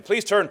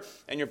Please turn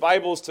in your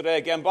Bibles today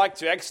again back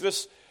to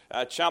Exodus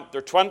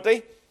chapter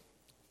 20.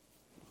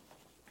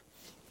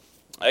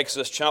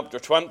 Exodus chapter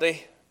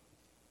 20.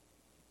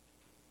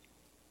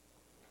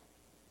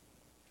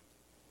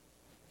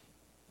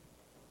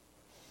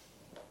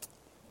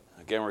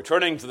 Again,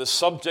 returning to the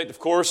subject, of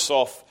course,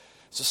 of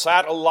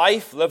societal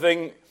life,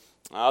 living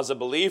as a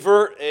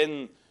believer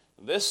in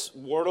this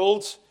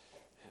world.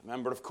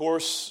 Remember, of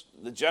course,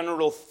 the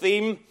general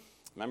theme.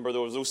 Remember,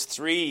 there was those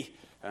three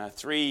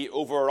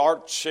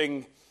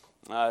overarching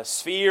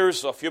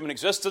spheres of human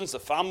existence: the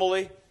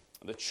family,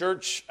 the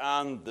church,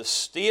 and the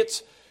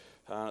state.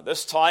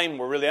 This time,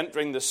 we're really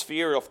entering the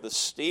sphere of the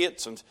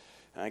state. And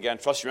again,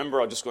 trust you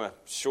remember, I'm just going to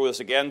show this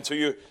again to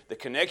you. The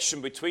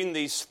connection between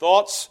these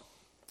thoughts,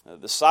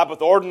 the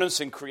Sabbath ordinance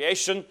in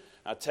creation,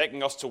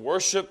 taking us to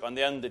worship, and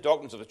then the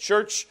doctrines of the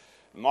church,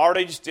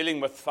 marriage, dealing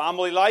with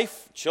family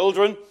life,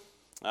 children,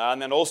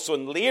 and then also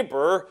in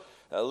labor.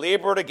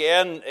 Labor,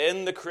 again,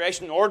 in the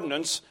creation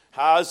ordinance,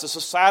 has a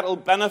societal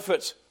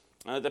benefit.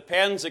 And it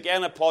depends,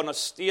 again, upon a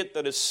state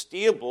that is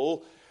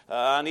stable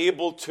and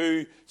able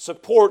to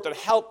support and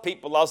help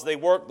people as they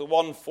work the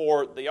one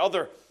for the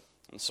other.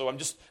 And so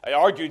I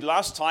argued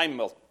last time,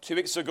 2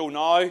 weeks ago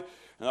now,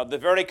 that the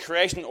very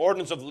creation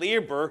ordinance of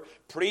labor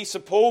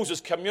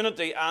presupposes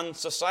community and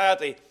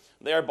society,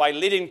 thereby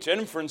leading to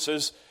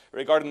inferences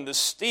regarding the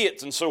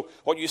state. And so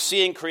what you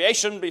see in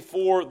creation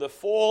before the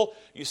fall,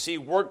 you see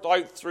worked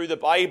out through the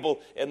Bible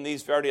in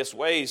these various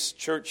ways: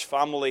 church,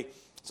 family,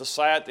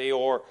 society,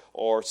 or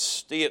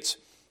state.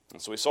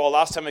 And so we saw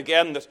last time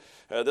again that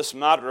this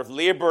matter of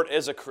labor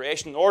is a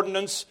creation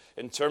ordinance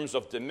in terms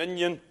of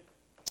dominion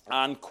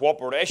and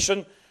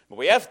cooperation. But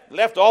we have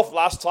left off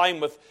last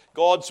time with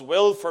God's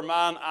will for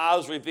man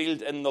as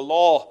revealed in the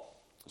law.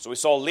 So we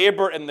saw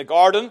labor in the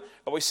garden,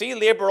 but we see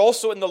labor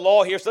also in the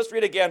law here. So let's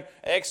read again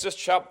Exodus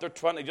chapter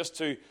 20 just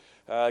to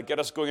get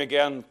us going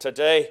again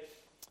today.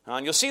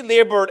 And you'll see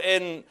labor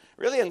in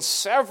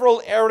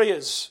several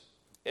areas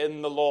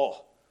in the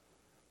law.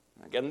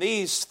 Again,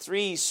 these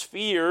three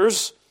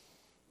spheres,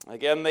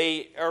 again,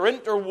 they are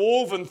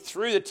interwoven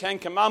through the Ten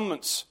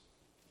Commandments.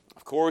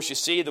 Of course, you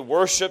see the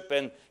worship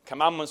in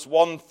Commandments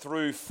 1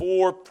 through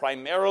 4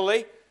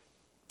 primarily.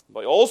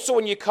 But also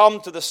when you come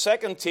to the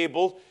second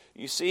table,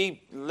 you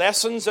see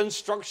lessons,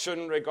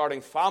 instruction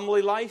regarding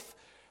family life,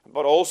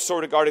 but also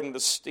regarding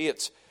the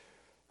state.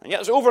 And yet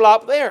there's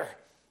overlap there.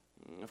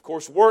 Of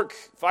course, work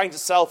finds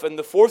itself in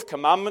the fourth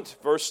commandment,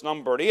 verse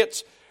number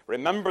 8.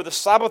 Remember the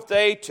Sabbath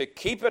day to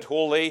keep it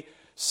holy.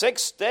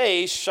 6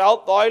 days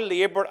shalt thou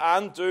labor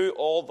and do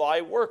all thy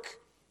work.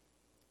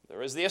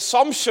 There is the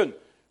assumption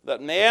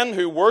that men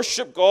who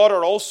worship God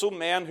are also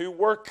men who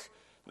work.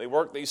 They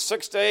work these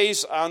 6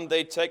 days and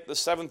they take the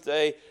seventh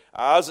day,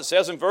 as it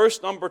says in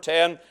verse number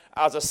 10,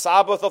 as a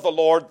Sabbath of the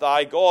Lord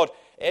thy God.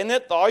 In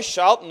it thou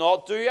shalt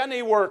not do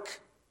any work.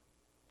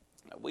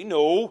 Now, we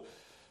know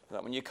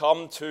that when you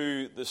come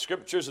to the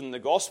Scriptures and the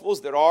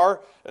Gospels, there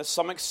are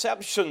some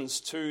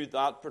exceptions to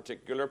that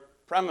particular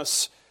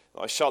premise.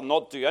 Thou shalt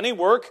not do any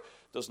work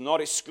does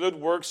not exclude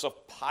works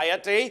of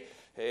piety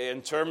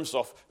in terms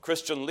of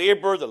Christian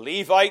labor, the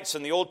Levites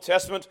in the Old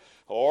Testament,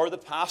 or the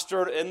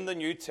pastor in the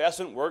New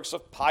Testament, works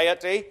of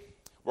piety,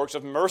 works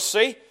of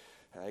mercy,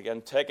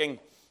 again, taking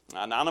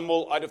an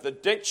animal out of the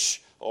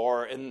ditch,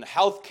 or in the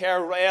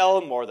healthcare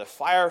realm, or the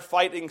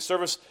firefighting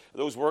service,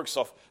 those works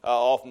of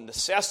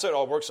necessity,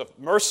 or works of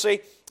mercy,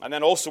 and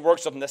then also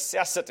works of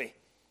necessity.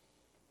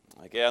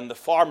 Again, the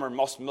farmer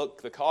must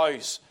milk the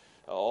cows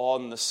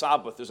on the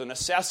Sabbath. There's a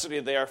necessity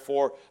there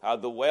for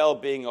the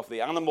well-being of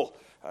the animal.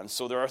 And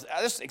so there are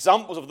just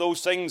examples of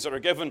those things that are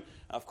given,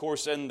 of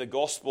course, in the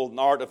gospel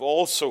narrative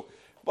also.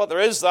 But there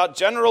is that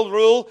general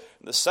rule: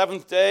 the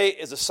seventh day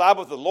is the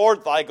Sabbath of the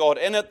Lord thy God.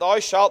 In it thou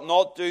shalt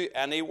not do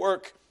any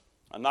work.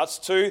 And that's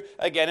to,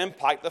 again,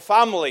 impact the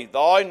family.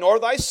 Thou, nor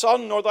thy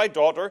son, nor thy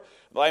daughter,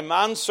 thy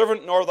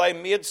manservant, nor thy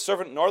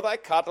maidservant, nor thy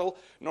cattle,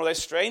 nor thy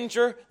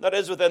stranger that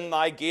is within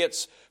thy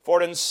gates.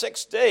 For in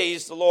 6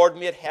 days the Lord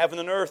made heaven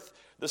and earth,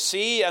 the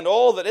sea, and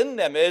all that in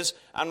them is,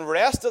 and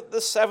rested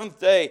the seventh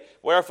day.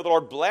 Wherefore the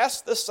Lord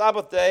blessed the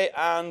Sabbath day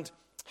and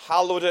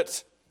hallowed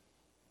it.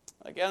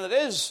 Again, it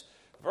is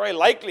very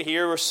likely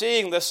here we're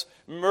seeing this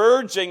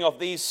merging of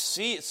these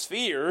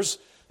spheres,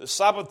 the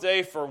Sabbath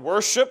day for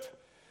worship,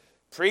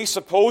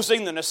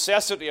 presupposing the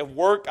necessity of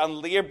work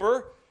and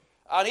labor.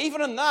 And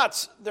even in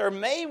that, there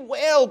may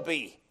well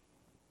be,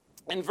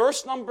 in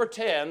verse number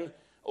 10,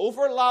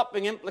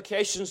 overlapping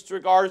implications with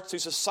regard to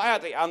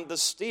society and the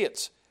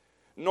state.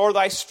 Nor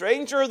thy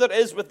stranger that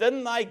is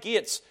within thy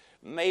gates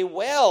may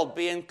well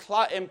be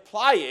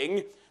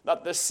implying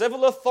that the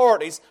civil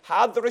authorities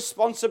had the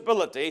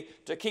responsibility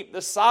to keep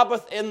the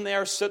Sabbath in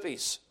their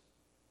cities.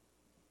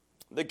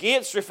 The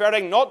gates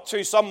referring not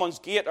to someone's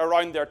gate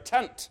around their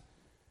tent,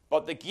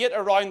 but the gate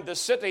around the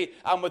city,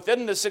 and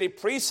within the city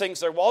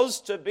precincts there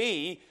was to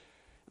be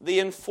the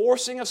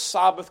enforcing of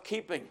Sabbath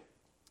keeping.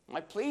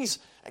 Now please,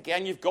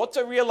 again, you've got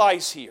to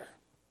realize here,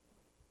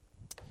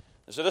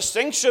 there's a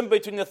distinction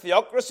between the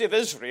theocracy of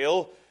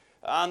Israel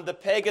and the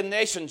pagan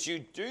nations, you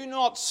do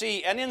not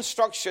see any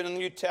instruction in the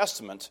New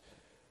Testament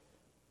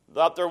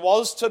that there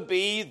was to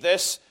be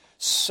this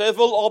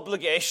civil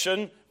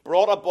obligation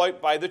brought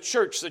about by the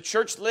church. The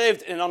church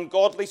lived in an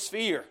ungodly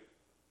sphere.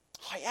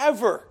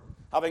 However,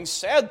 having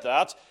said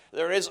that,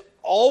 there is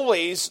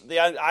always the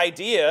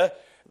idea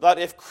that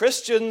if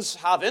Christians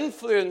have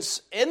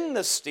influence in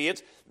the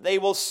state, they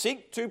will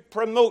seek to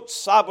promote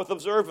Sabbath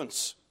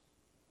observance.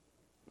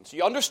 So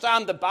you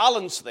understand the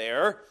balance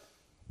there.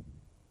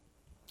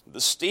 The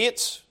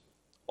state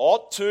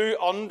ought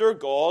to, under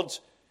God,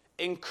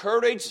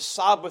 encourage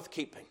Sabbath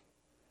keeping.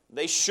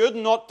 They should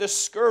not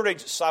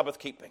discourage Sabbath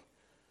keeping.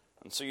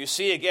 And so you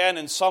see again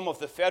in some of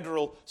the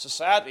federal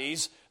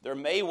societies, there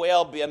may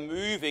well be a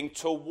moving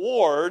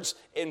towards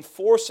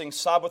enforcing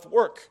Sabbath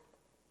work.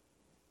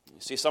 You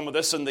see some of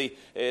this in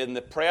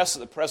the press at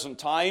the present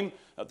time,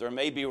 that there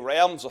may be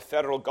realms of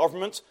federal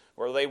government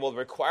where they will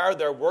require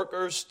their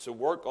workers to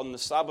work on the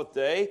Sabbath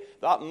day.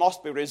 That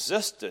must be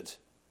resisted.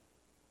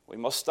 We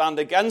must stand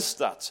against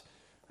that.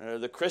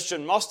 The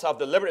Christian must have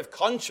the liberty of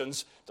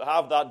conscience to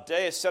have that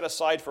day set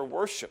aside for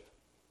worship.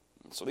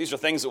 So these are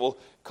things that will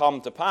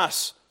come to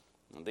pass.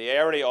 In the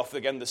area of,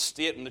 again, the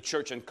state and the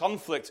church in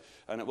conflict,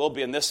 and it will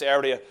be in this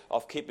area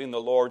of keeping the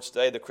Lord's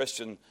Day, the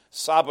Christian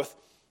Sabbath.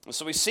 And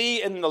so we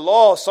see in the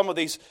law some of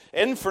these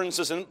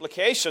inferences and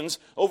implications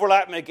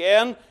overlapping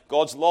again,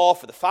 God's law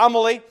for the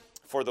family,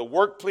 for the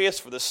workplace,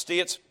 for the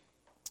state,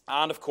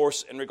 and of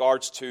course in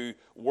regards to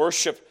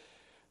worship.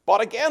 But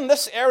again,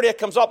 this area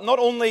comes up not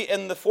only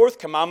in the fourth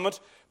commandment,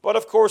 but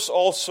of course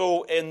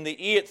also in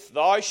the eighth,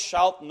 thou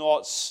shalt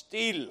not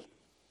steal.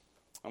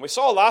 And we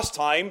saw last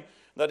time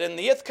that in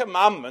the eighth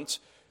commandment,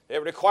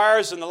 it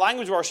requires, in the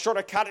language of our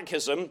shorter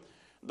catechism,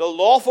 the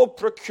lawful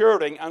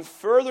procuring and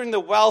furthering the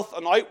wealth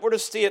and outward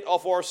estate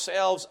of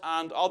ourselves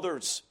and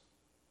others.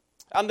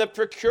 And the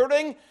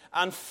procuring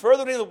and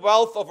furthering the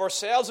wealth of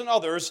ourselves and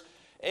others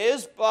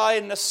is by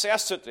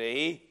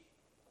necessity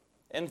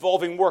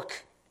involving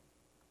work.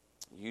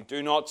 You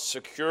do not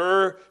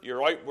secure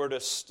your outward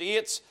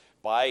estate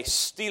by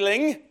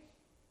stealing,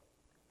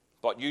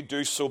 but you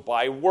do so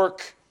by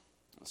work.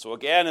 So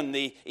again, in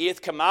the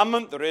eighth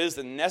commandment, there is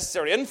the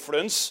necessary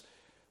inference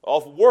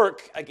of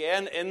work,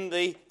 again, in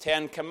the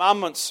Ten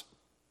Commandments.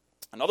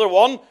 Another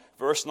one,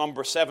 verse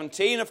number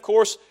 17, of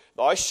course,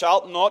 thou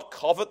shalt not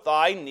covet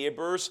thy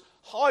neighbor's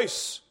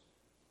house.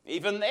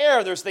 Even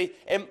there's the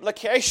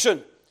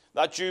implication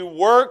that you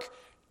work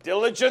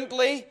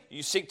diligently,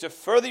 you seek to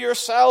further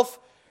yourself,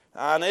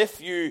 and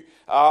if you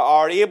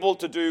are able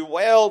to do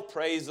well,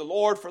 praise the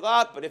Lord for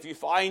that. But if you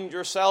find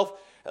yourself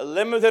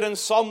limited in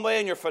some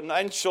way in your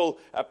financial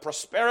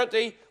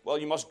prosperity, well,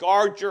 you must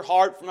guard your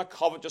heart from a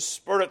covetous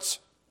spirit.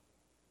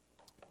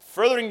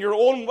 Furthering your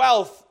own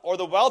wealth or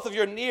the wealth of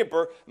your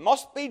neighbor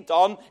must be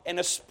done in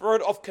a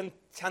spirit of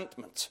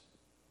contentment.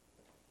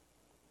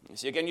 You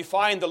see, again, you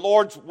find the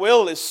Lord's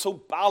will is so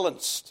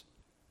balanced.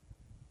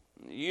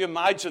 You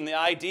imagine the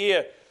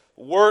idea,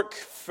 work,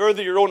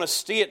 further your own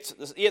estate,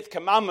 the eighth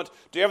commandment,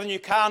 do everything you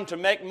can to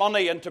make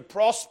money and to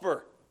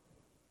prosper.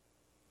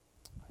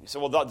 You say,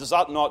 well, does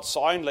that not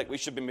sound like we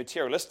should be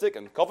materialistic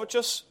and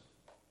covetous?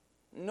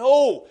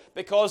 No,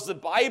 because the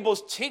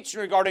Bible's teaching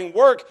regarding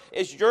work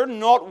is you're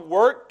not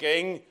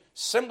working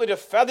simply to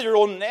feather your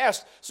own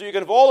nest so you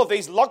can have all of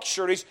these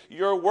luxuries.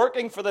 You're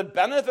working for the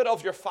benefit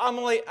of your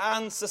family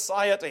and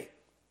society.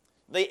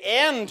 The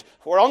end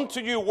whereunto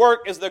you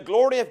work is the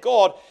glory of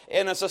God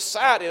in a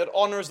society that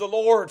honors the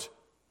Lord.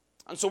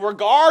 And so we're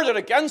guarded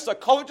against a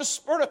covetous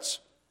spirit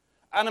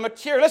and a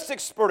materialistic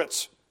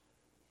spirit.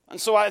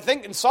 And so I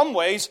think in some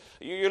ways,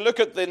 you look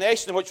at the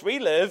nation in which we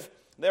live,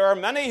 there are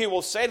many who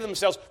will say to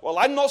themselves, well,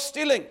 I'm not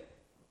stealing.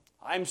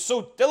 I'm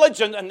so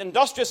diligent and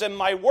industrious in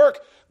my work.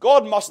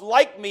 God must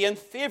like me and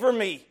favor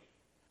me.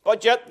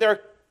 But yet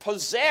they're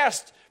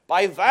possessed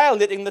by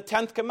violating the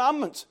 10th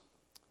commandment.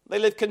 They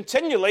live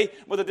continually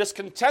with a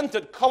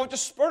discontented,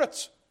 covetous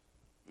spirit.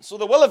 So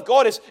the will of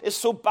God is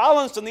so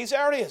balanced in these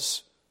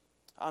areas.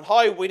 And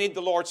how we need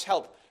the Lord's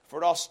help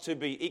for us to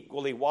be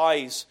equally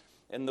wise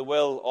in the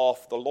will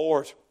of the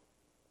Lord.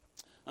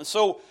 And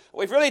so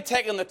we've really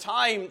taken the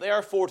time,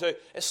 therefore, to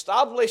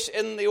establish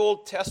in the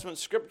Old Testament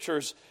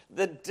Scriptures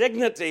the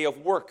dignity of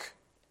work.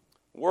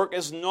 Work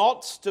is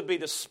not to be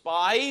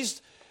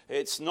despised.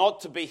 It's not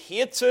to be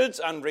hated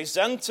and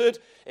resented.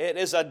 It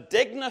is a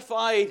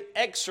dignified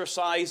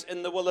exercise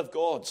in the will of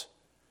God.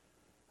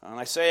 And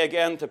I say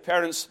again to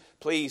parents,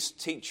 please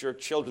teach your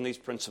children these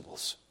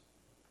principles.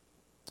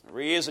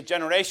 Raise a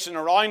generation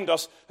around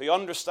us who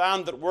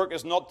understand that work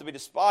is not to be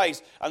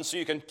despised, and so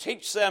you can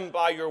teach them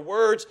by your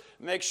words.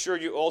 Make sure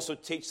you also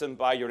teach them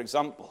by your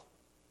example.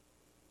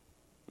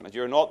 That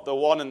you're not the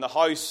one in the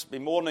house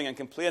bemoaning and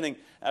complaining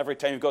every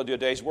time you've got to do a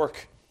day's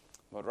work,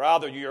 but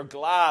rather you're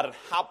glad and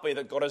happy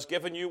that God has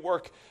given you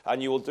work,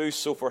 and you will do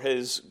so for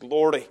His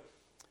glory.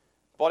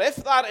 But if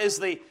that is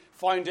the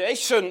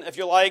foundation, if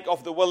you like,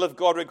 of the will of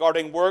God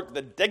regarding work,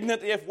 the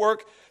dignity of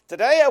work,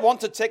 today I want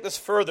to take this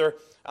further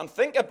and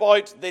think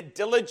about the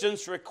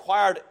diligence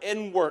required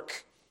in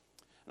work.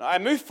 Now, I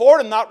move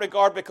forward in that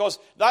regard because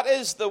that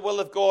is the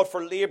will of God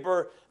for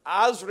labor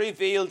as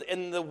revealed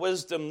in the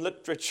wisdom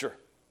literature.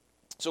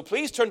 So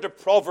please turn to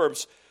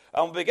Proverbs.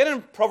 And we'll begin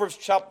in Proverbs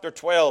chapter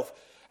 12.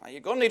 You're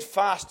going to need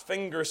fast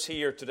fingers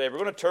here today. We're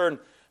going to turn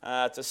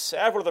to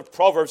several of the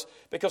Proverbs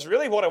because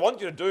really what I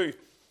want you to do,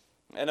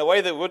 in a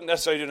way that wouldn't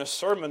necessarily do in a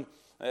sermon,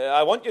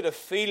 I want you to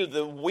feel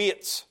the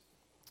weight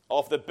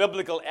of the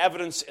biblical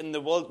evidence in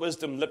the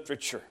wisdom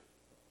literature.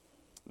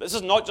 This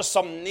is not just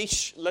some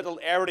niche little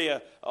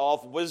area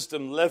of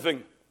wisdom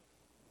living.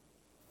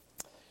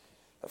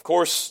 Of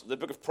course, the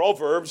book of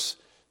Proverbs,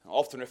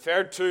 often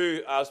referred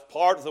to as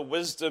part of the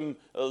wisdom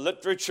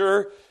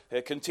literature,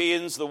 it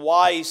contains the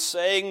wise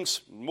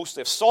sayings,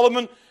 mostly of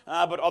Solomon,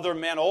 but other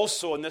men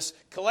also, in this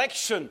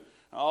collection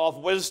of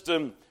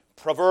wisdom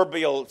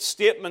proverbial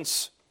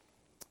statements.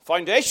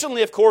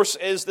 Foundationally, of course,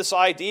 is this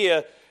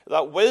idea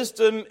that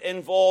wisdom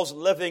involves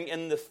living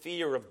in the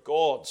fear of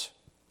God.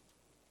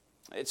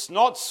 It's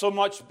not so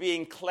much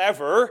being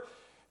clever,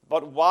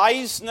 but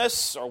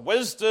wiseness or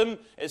wisdom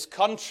is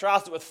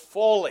contrasted with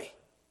folly.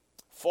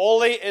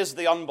 Folly is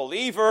the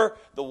unbeliever,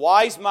 the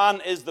wise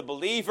man is the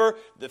believer,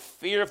 the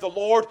fear of the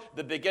Lord,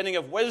 the beginning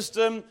of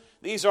wisdom.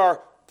 These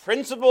are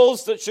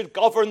principles that should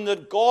govern the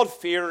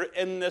God-fear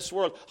in this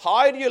world.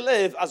 How do you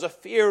live as a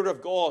fearer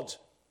of God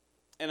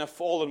in a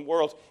fallen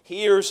world?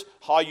 Here's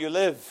how you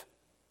live.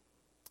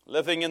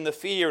 Living in the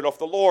fear of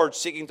the Lord,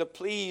 seeking to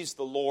please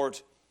the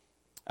Lord.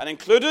 And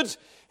included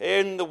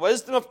in the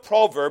wisdom of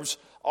Proverbs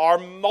are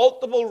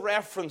multiple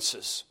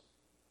references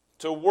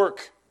to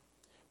work.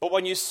 But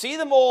when you see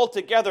them all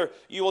together,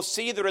 you will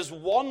see there is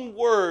one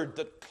word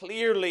that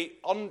clearly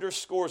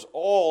underscores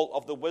all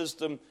of the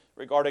wisdom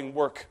regarding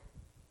work.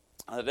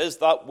 And it is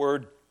that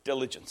word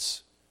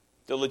diligence.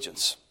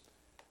 Diligence.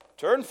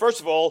 Turn,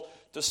 first of all,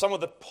 to some of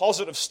the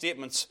positive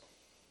statements.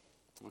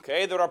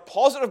 Okay, there are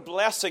positive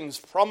blessings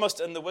promised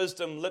in the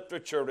wisdom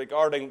literature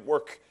regarding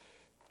work.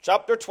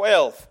 Chapter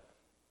 12,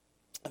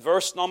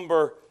 verse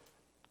number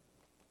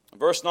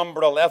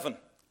 11.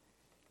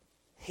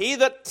 He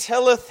that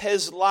tilleth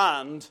his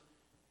land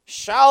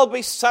shall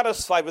be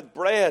satisfied with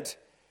bread,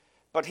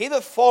 but he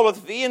that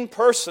followeth vain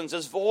persons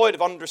is void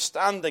of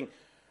understanding.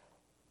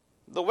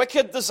 The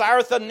wicked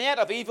desireth the net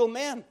of evil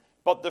men,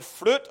 but the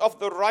fruit of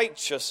the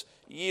righteous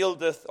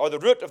yieldeth, or the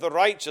root of the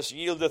righteous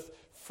yieldeth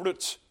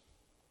fruit.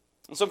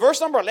 And so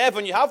verse number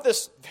 11, you have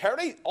this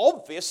very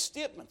obvious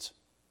statement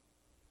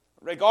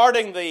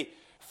regarding the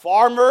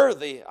farmer,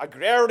 the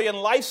agrarian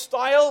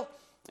lifestyle.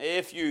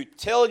 If you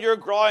till your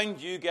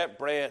ground, you get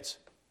bread.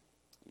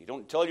 You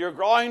don't till your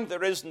ground,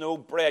 there is no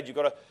bread. You've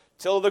got to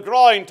till the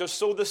ground to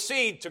sow the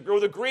seed, to grow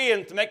the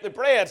grain, to make the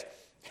bread.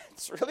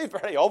 It's really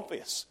very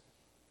obvious.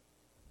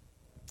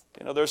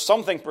 You know, there's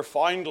something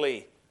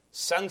profoundly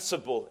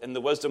sensible in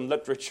the wisdom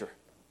literature.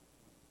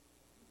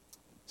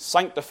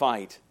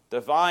 Sanctified,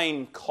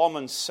 divine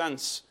common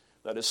sense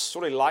that is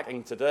sorely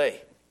lacking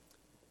today.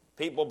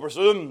 People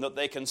presume that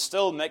they can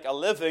still make a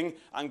living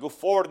and go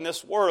forward in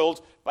this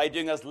world by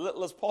doing as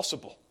little as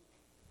possible.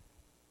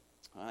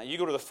 You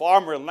go to the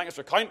farmer in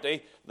Lancaster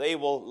County, they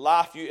will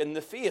laugh you in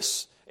the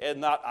face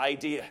in that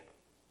idea.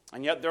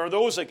 And yet there are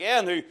those,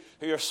 again,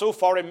 who are so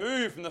far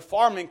removed from the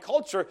farming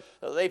culture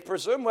that they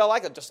presume, well,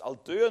 I'll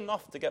do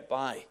enough to get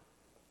by.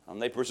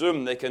 And they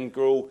presume they can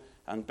grow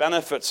and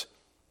benefit.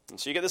 And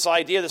so you get this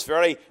idea, this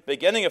very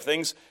beginning of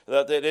things,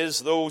 that it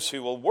is those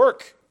who will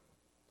work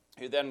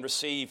who then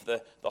receive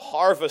the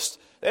harvest.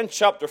 Then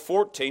chapter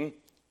 14,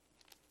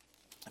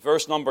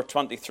 verse number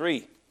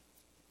 23.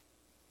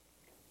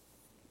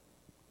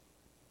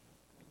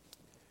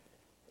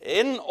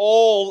 In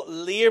all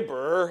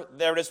labor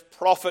there is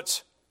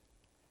profit,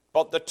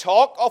 but the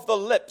talk of the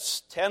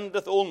lips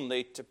tendeth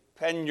only to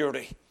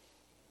penury.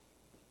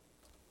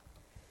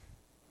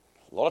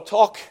 A lot of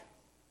talk.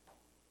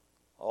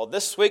 Oh,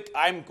 this week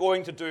I'm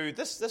going to do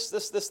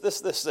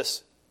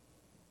this.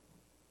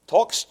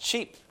 Talk's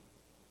cheap.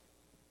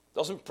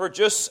 Doesn't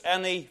produce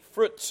any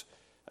fruit.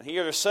 And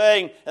here they're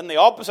saying, in the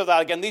opposite of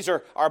that, again, these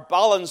are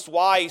balanced,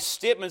 wise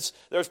statements.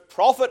 There's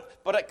profit,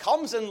 but it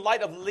comes in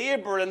light of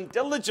labor and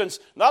diligence.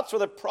 That's where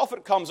the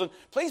profit comes in.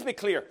 Please be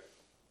clear.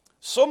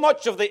 So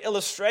much of the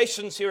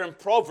illustrations here in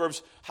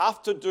Proverbs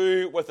have to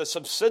do with a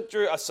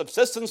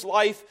subsistence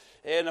life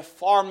in a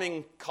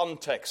farming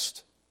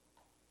context.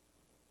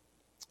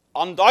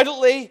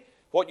 Undoubtedly,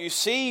 what you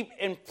see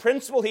in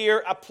principle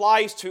here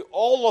applies to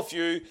all of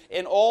you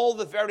in all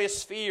the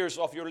various spheres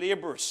of your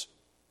labors.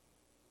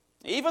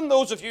 Even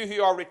those of you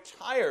who are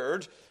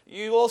retired,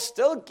 you will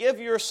still give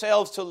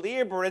yourselves to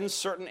labor in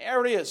certain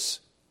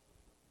areas.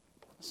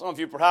 Some of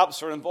you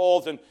perhaps are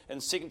involved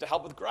in seeking to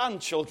help with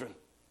grandchildren.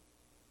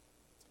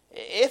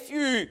 If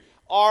you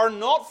are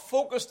not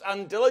focused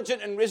and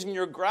diligent in raising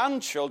your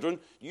grandchildren,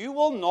 you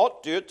will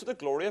not do it to the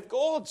glory of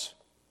God.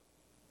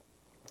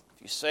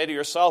 If you say to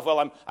yourself,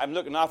 well, I'm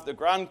looking after the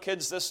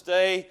grandkids this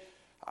day,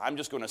 I'm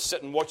just going to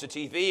sit and watch the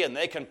TV and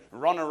they can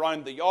run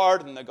around the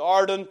yard and the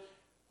garden.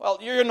 Well,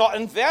 you're not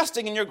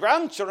investing in your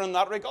grandchildren in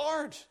that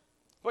regard.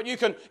 But you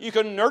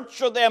can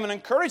nurture them and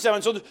encourage them.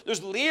 And so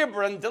there's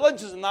labor and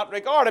diligence in that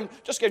regard. And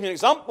just to give you an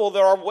example,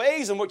 there are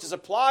ways in which this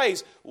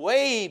applies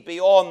way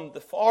beyond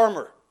the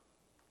farmer.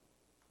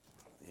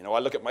 You know, I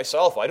look at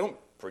myself. I don't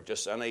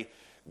produce any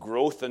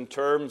growth in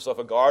terms of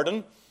a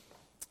garden.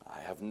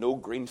 I have no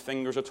green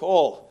fingers at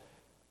all.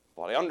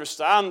 But I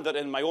understand that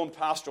in my own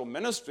pastoral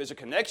ministry, there's a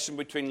connection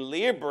between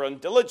labor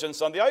and diligence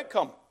and the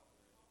outcome.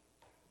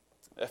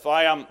 If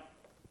I am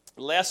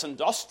less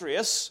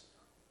industrious,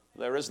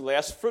 there is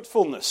less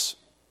fruitfulness.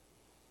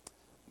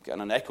 I'm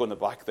getting an echo in the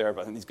back there,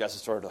 but I think these guys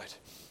have sorted out.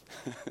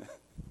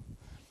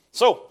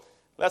 So,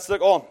 let's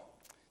look on.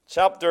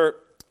 Chapter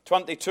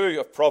 22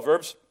 of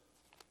Proverbs,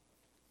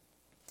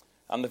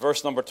 and the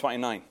verse number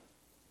 29.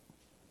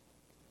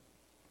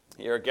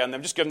 Here again,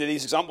 I'm just giving you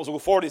these examples. We'll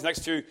go forward these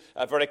next two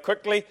very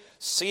quickly.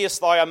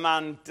 Seest thou a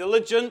man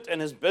diligent in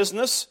his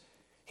business?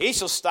 He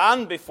shall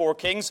stand before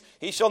kings.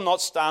 He shall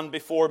not stand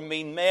before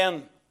mean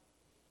men.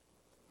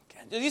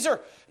 These are,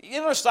 you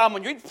understand,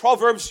 when you read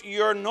Proverbs,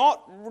 you're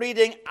not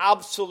reading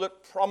absolute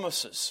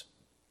promises.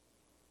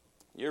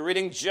 You're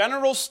reading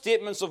general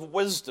statements of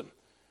wisdom.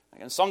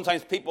 And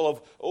sometimes people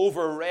have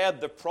overread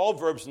the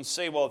Proverbs and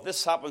say, well, if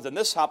this happens, then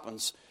this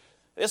happens.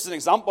 This is an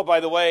example, by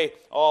the way,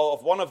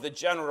 of one of the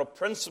general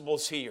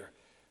principles here.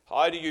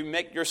 How do you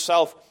make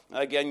yourself,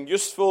 again,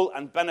 useful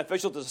and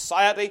beneficial to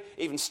society,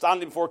 even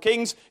standing before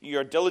kings?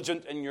 You're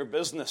diligent in your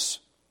business.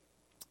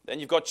 Then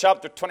you've got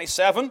chapter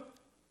 27.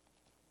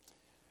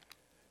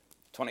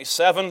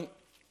 27,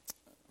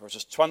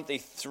 verses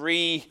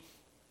 23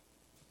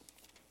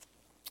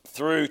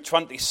 through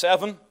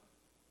 27.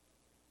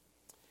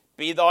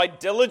 Be thou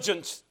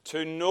diligent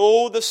to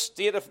know the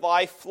state of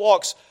thy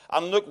flocks,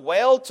 and look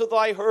well to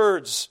thy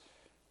herds.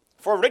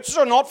 For riches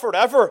are not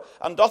forever,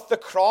 and doth the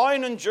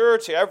crown endure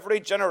to every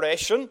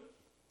generation?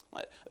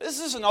 This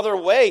is another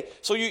way.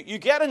 So you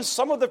get in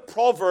some of the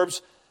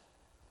Proverbs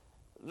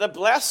the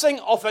blessing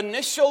of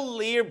initial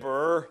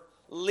labor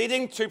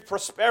leading to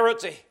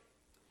prosperity.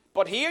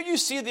 But here you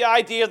see the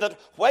idea that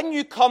when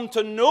you come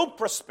to know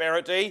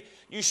prosperity,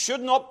 you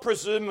should not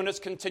presume on its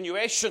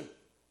continuation.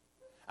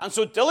 And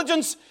so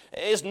diligence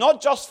is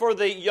not just for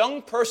the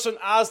young person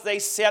as they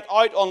set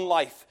out on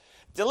life.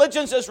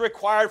 Diligence is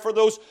required for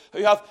those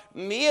who have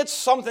made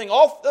something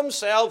of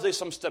themselves. There's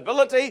some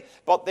stability,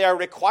 but they are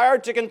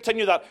required to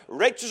continue that.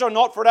 Riches are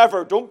not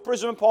forever. Don't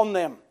presume upon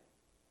them.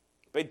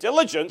 Be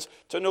diligent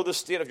to know the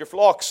state of your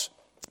flocks.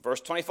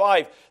 Verse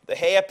 25, the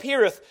hay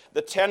appeareth,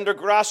 the tender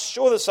grass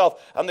showeth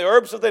itself, and the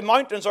herbs of the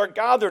mountains are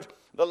gathered.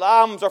 The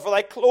lambs are for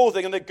thy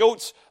clothing, and the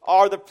goats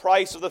are the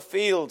price of the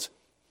field.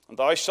 And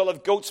thou shalt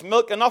have goats'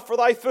 milk enough for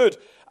thy food,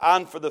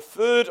 and for the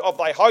food of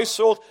thy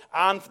household,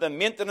 and for the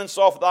maintenance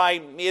of thy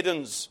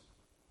maidens.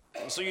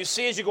 And so you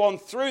see, as you go on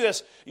through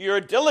this, your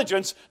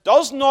diligence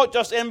does not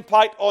just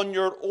impact on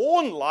your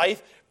own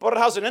life, but it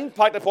has an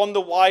impact upon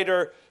the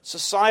wider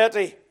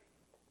society.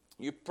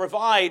 You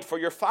provide for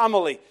your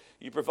family.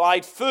 You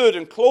provide food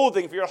and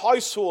clothing for your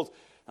household,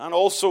 and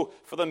also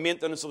for the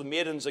maintenance of the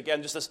maidens.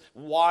 Again, just this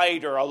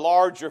wider, a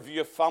larger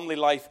view of family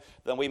life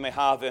than we may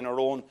have in our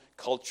own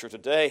culture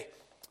today.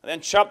 And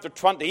then chapter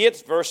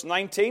 28, verse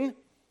 19.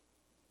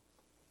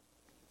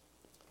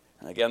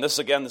 And again, this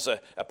is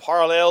a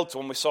parallel to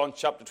when we saw in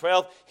chapter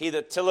 12. He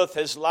that tilleth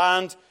his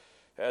land,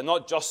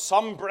 not just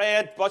some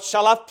bread, but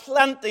shall have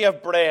plenty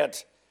of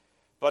bread.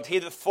 But he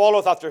that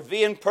followeth after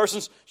vain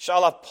persons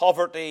shall have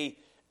poverty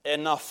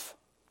enough.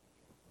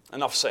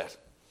 Enough said.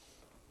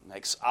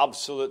 Makes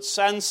absolute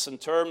sense in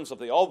terms of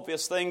the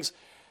obvious things.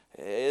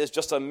 It is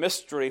just a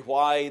mystery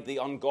why the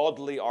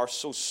ungodly are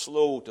so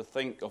slow to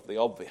think of the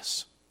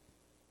obvious.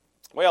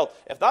 Well,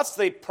 if that's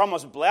the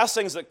promised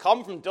blessings that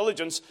come from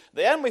diligence,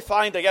 then we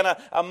find again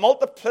a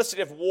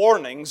multiplicity of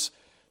warnings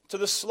to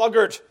the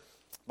sluggard.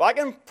 Back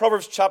in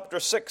Proverbs chapter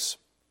 6.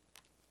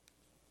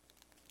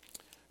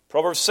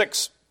 Proverbs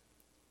 6.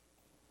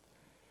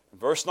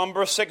 Verse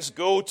number 6.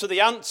 Go to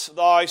the ant,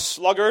 thou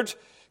sluggard.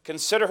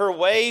 Consider her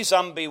ways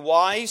and be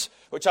wise,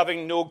 which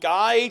having no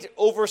guide,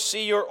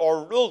 overseer,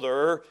 or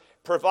ruler,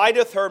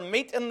 provideth her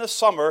meat in the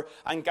summer,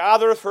 and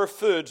gathereth her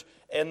food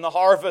in the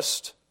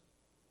harvest.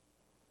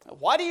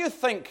 Why do you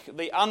think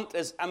the ant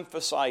is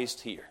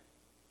emphasized here?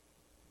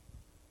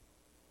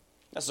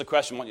 That's the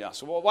question I want you to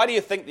ask. Well, why do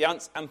you think the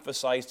ant's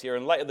emphasized here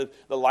in light of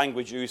the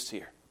language used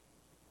here?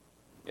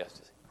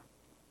 Yes.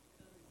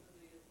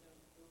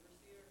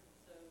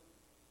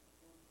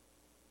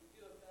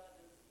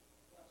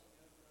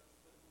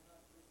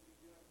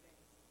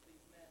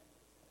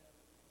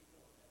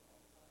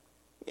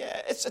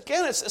 Yeah,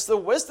 it's the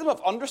wisdom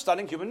of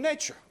understanding human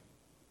nature.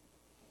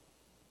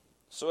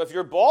 So if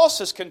your boss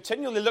is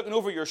continually looking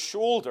over your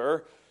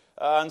shoulder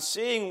and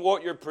seeing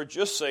what you're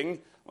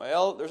producing,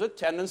 well, there's a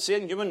tendency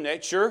in human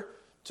nature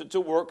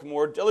to work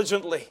more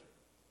diligently.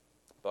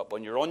 But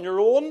when you're on your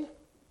own,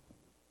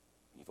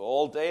 you've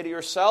all day to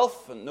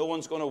yourself, and no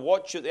one's going to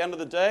watch you at the end of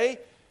the day,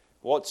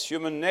 what's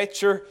human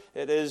nature?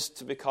 It is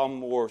to become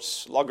more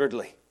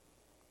sluggardly.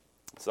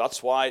 So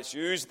that's why it's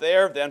used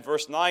there. Then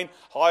verse 9,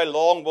 how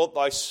long wilt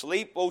thou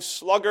sleep, O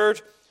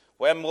sluggard?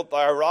 When wilt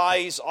thou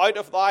arise out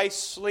of thy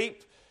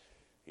sleep?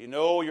 You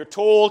know, you're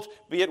told,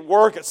 be at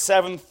work at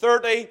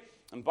 7:30.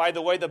 And by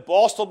the way, the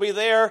boss will be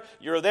there.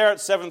 You're there at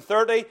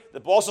 7:30. The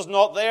boss is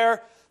not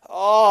there.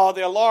 Oh,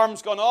 the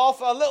alarm's gone off.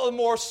 A little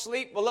more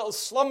sleep, a little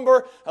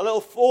slumber, a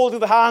little fold of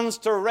the hands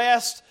to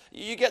rest.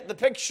 You get the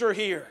picture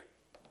here.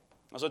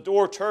 As a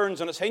door turns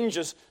on its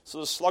hinges,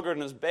 so the sluggard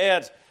in his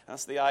bed.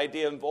 That's the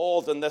idea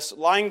involved in this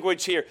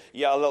language here.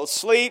 Yeah, a little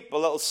sleep, a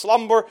little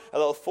slumber, a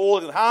little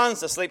fold of the hands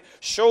to sleep.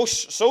 So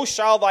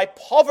shall thy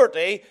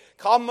poverty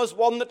come as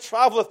one that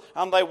travelleth,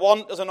 and thy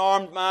want as an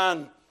armed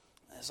man.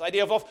 This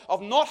idea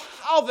of not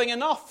having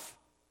enough.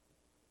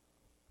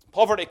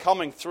 Poverty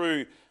coming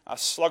through a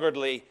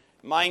sluggardly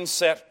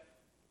mindset.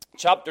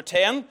 Chapter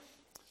 10,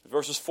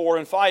 verses 4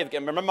 and 5.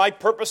 Again, remember, my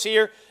purpose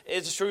here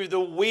is through the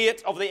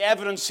weight of the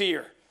evidence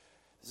here.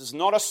 This is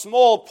not a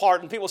small part.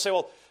 And people say,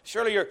 well,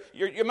 surely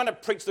you're meant to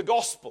preach the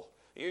gospel.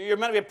 You're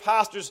meant to be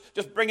pastors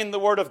just bringing the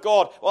word of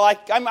God. Well,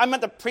 I'm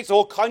meant to preach the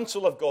whole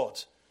counsel of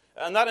God.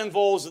 And that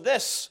involves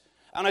this.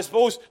 And I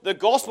suppose the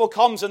gospel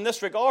comes in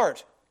this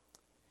regard.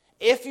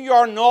 If you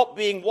are not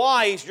being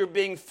wise, you're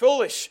being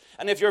foolish.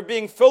 And if you're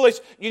being foolish,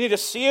 you need a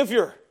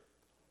Savior.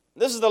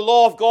 This is the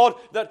law of God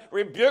that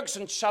rebukes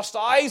and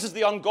chastises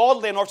the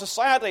ungodly in our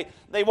society.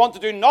 They want to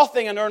do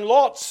nothing and earn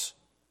lots.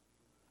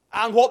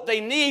 And what they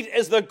need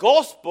is the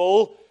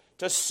gospel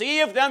to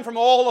save them from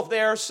all of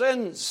their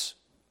sins,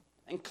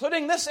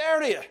 including this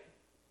area.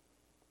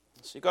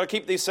 So you've got to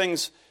keep these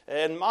things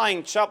in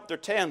mind. Chapter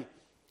 10,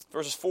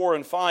 verses 4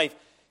 and 5.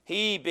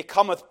 He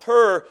becometh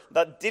poor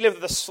that dealeth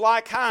with the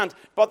slack hand,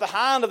 but the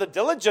hand of the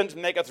diligent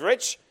maketh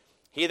rich.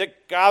 He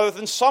that gathereth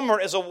in summer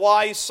is a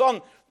wise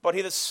son, but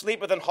he that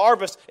sleepeth in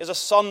harvest is a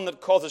son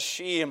that causeth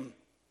shame.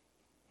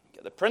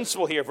 Get the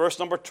principle here, verse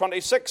number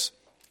 26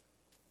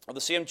 of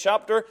the same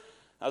chapter.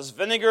 As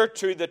vinegar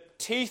to the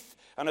teeth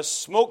and as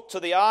smoke to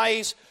the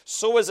eyes,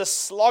 so is a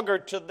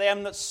sluggard to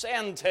them that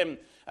send him.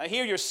 And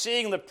here you're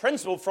seeing the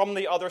principle from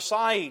the other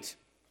side.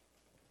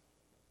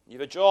 You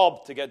have a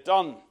job to get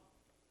done.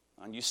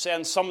 And you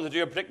send someone to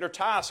do a particular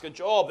task, a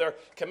job. They're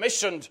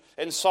commissioned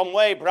in some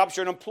way. Perhaps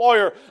you're an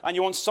employer and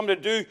you want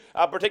somebody to do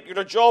a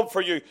particular job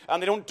for you,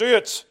 and they don't do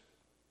it.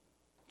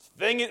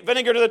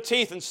 Vinegar to the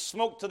teeth and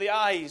smoke to the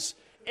eyes.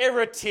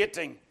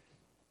 Irritating,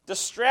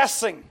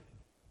 distressing,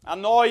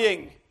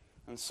 annoying.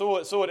 And so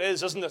it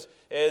is, isn't it,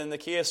 in the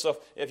case of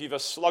if you've a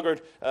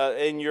sluggard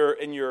in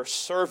your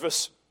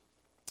service.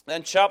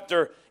 Then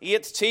chapter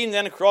 18,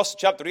 then across to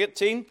chapter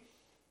 18.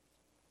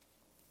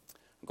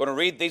 I'm going to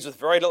read these with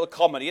very little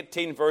comment.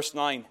 18, verse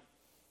 9.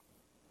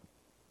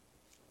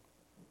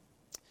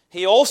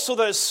 He also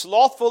that is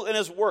slothful in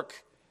his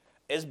work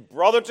is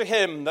brother to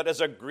him that is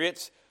a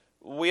great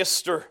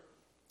waster.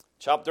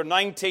 Chapter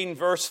 19,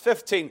 verse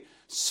 15.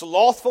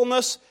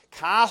 Slothfulness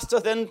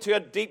casteth into a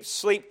deep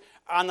sleep,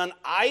 and an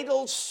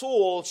idle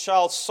soul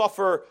shall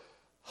suffer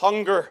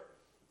hunger.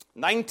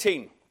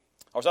 19.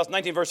 Or that's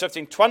 19, verse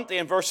 15. 20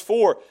 and verse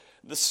 4.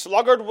 The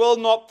sluggard will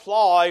not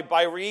plow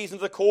by reason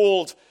of the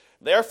cold.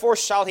 Therefore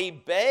shall he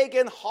beg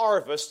in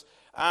harvest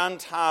and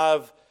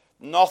have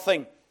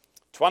nothing.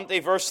 20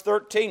 verse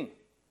 13.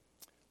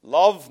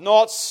 Love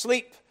not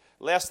sleep,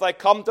 lest thou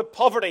come to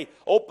poverty.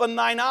 Open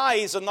thine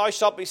eyes, and thou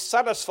shalt be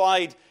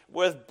satisfied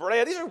with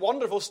bread. These are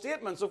wonderful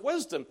statements of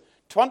wisdom.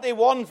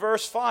 21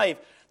 verse 5.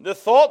 The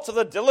thoughts of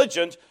the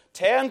diligent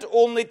tend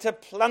only to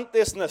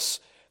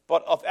plenteousness,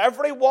 but of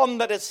every one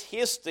that is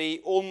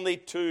hasty only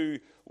to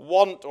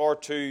want or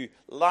to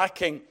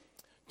lacking.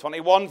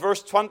 21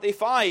 verse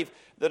 25.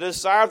 The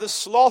desire of the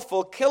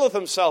slothful killeth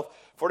himself,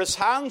 for his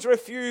hands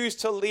refuse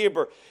to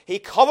labor. He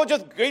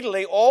coveteth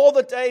greedily all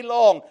the day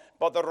long,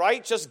 but the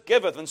righteous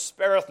giveth and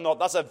spareth not.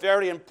 That's a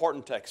very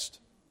important text.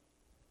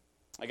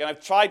 Again,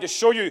 I've tried to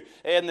show you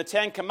in the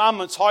Ten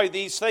Commandments how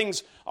these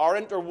things are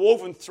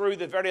interwoven through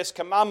the various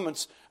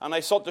commandments, and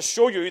I sought to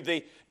show you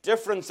the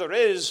difference there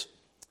is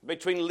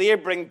between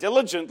laboring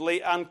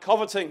diligently and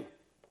coveting.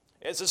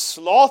 It's the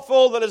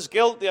slothful that is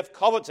guilty of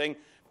coveting,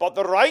 but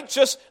the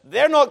righteous,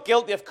 they're not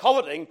guilty of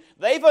coveting.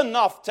 They've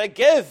enough to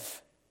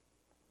give.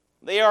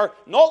 They are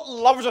not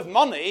lovers of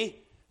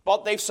money,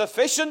 but they've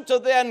sufficient to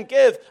then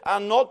give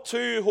and not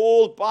to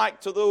hold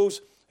back to those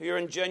who are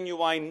in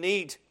genuine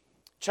need.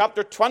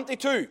 Chapter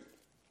 22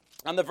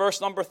 and the verse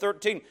number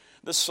 13.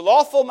 The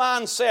slothful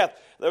man saith,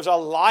 there's a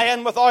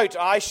lion without,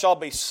 I shall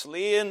be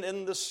slain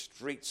in the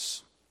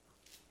streets.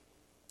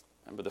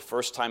 I remember the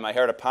first time I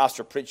heard a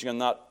pastor preaching on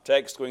that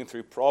text, going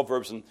through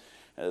Proverbs, and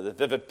the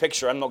vivid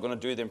picture, I'm not going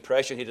to do the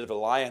impression he did of a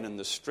lion in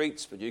the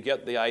streets, but you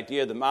get the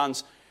idea. The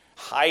man's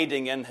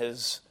hiding in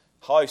his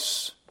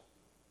house.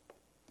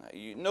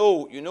 You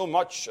know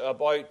much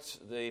about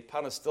the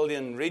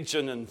Palestinian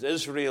region and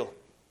Israel.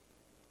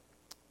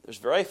 There's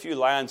very few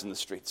lions in the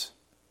streets.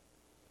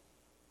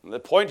 And the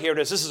point here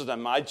is this is an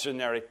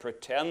imaginary,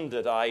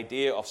 pretended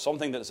idea of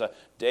something that is a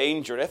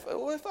danger.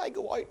 If I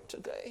go out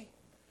today,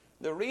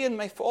 the rain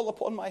may fall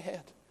upon my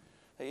head.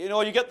 You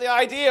know, you get the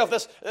idea of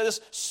this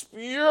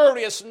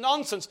spurious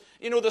nonsense.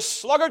 You know, the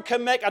sluggard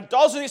can make a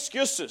dozen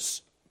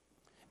excuses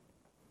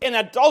in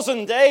a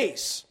dozen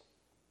days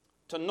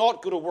to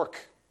not go to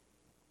work.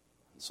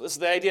 So this is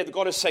the idea that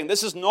God is saying,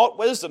 this is not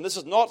wisdom. This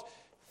is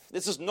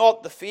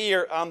not the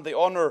fear and the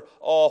honor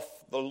of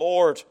the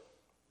Lord.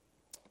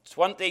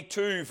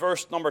 22,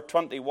 verse number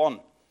 21.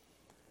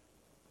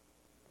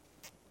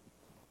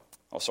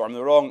 Oh, sorry, I'm in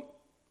the wrong.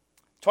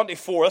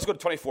 24, let's go to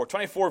 24.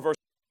 24, verse.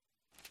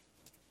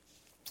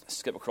 Let's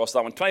skip across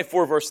that one.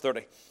 24, verse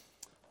 30.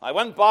 I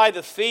went by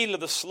the field of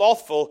the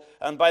slothful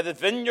and by the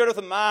vineyard of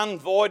the man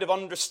void of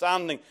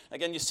understanding.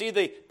 Again, you see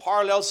the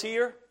parallels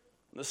here?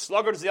 The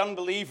sluggard is the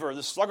unbeliever.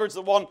 The sluggard is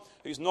the one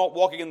who's not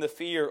walking in the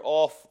fear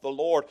of the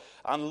Lord.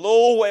 And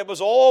lo, it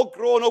was all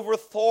grown over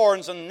with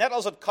thorns, and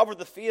nettles had covered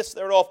the face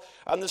thereof,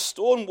 and the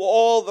stone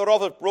wall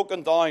thereof had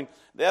broken down.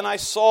 Then I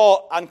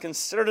saw and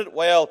considered it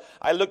well.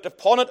 I looked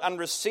upon it and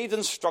received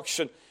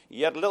instruction.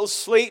 Yet a little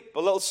sleep,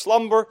 a little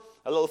slumber,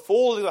 a little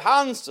folding of the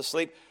hands to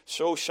sleep,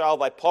 so shall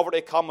thy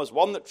poverty come as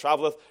one that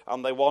travelleth,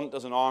 and thy want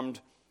as an armed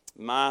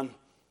man.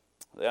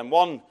 Then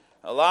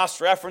a last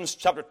reference,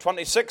 chapter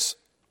 26,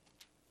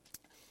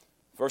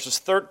 verses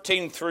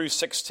 13 through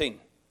 16.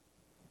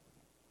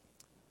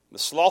 The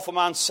slothful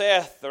man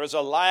saith, there is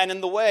a lion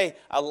in the way,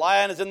 a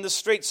lion is in the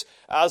streets.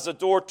 As the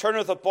door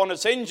turneth upon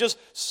its hinges,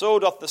 so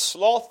doth the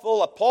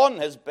slothful upon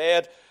his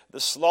bed. The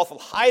slothful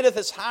hideth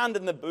his hand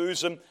in the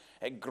bosom,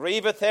 it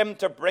grieveth him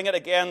to bring it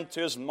again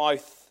to his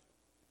mouth.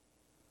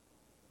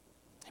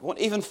 He won't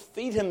even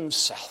feed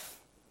himself.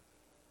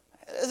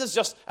 This is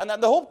just, and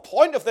the whole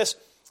point of this,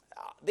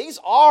 these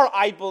are,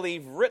 I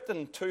believe,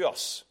 written to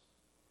us,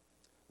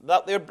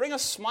 that they would bring a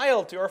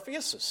smile to our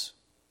faces.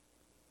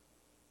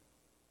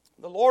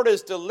 The Lord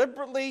is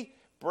deliberately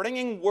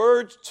bringing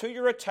words to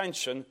your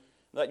attention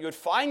that you would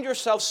find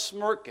yourself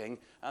smirking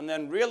and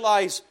then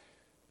realize,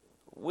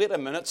 wait a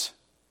minute,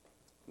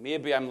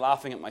 maybe I'm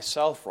laughing at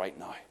myself right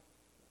now.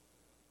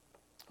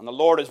 And the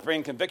Lord is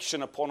bringing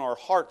conviction upon our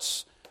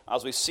hearts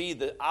as we see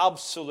the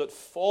absolute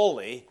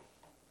folly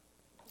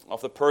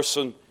of the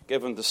person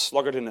given to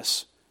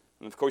sluggardliness.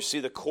 And of course, you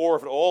see the core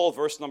of it all,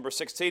 verse number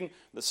 16.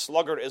 The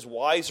sluggard is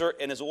wiser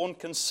in his own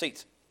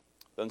conceit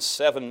than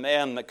 7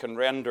 men that can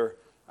render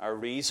a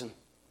reason.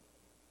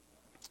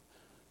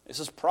 This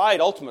is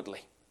pride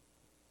ultimately.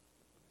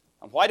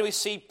 And why do we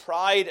see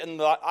pride in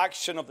the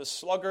action of the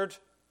sluggard?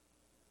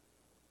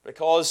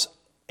 Because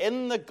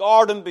in the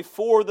garden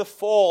before the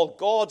fall,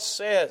 God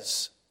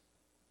says,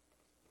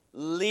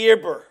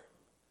 labor.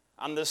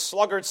 And the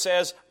sluggard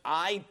says,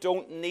 I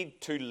don't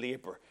need to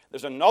labor.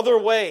 There's another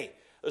way.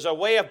 There's a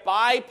way of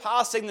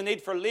bypassing the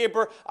need for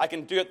labor. I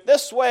can do it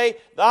this way.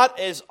 That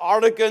is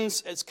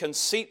arrogance. It's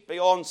conceit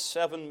beyond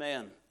 7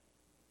 men.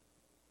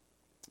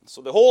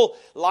 So the whole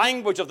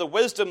language of the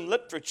wisdom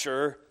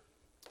literature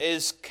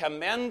is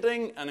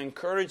commending and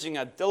encouraging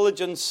a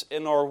diligence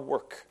in our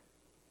work.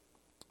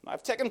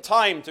 I've taken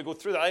time to go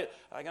through that.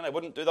 Again, I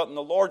wouldn't do that on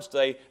the Lord's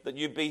Day, that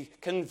you'd be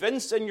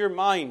convinced in your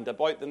mind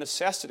about the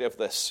necessity of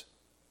this.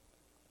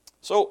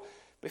 So,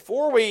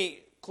 before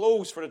we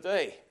close for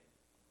today,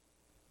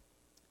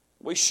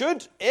 we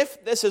should,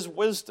 if this is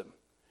wisdom,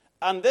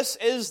 and this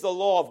is the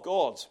law of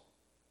God,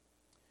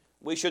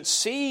 we should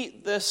see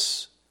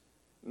this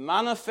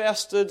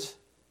manifested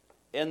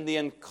in the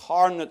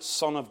incarnate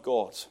Son of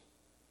God.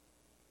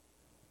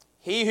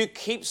 He who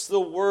keeps the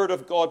word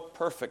of God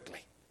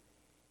perfectly.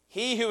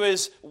 He who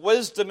is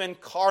wisdom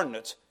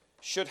incarnate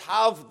should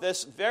have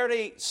this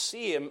very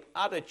same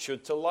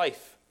attitude to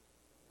life.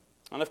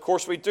 And of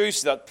course we do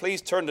see that.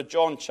 Please turn to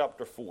John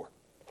chapter 4.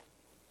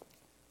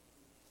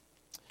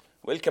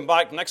 We'll come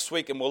back next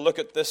week and we'll look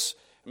at this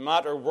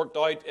matter worked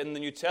out in the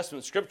New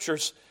Testament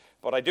Scriptures.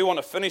 But I do want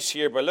to finish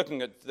here by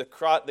looking at the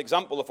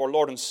example of our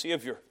Lord and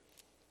Savior.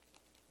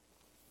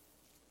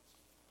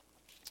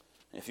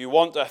 If you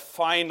want a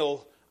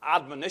final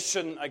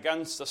admonition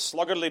against the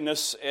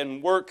sluggardliness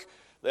in work,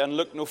 then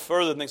look no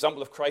further than the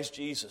example of Christ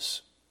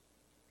Jesus.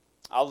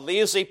 A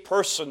lazy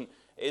person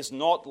is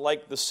not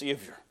like the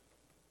Savior.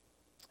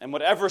 In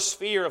whatever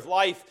sphere of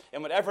life,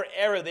 in whatever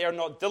area they are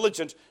not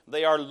diligent,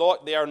 they are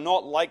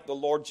not like the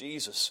Lord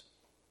Jesus.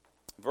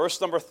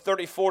 Verse number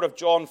 34 of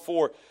John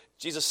 4,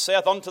 Jesus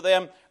saith unto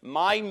them,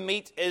 my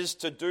meat is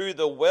to do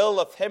the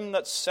will of him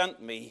that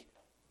sent me,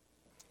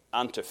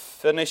 and to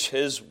finish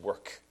his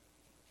work.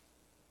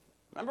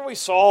 Remember we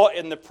saw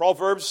in the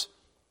Proverbs,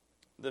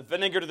 the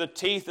vinegar to the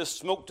teeth, the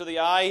smoke to the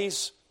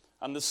eyes,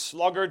 and the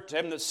sluggard to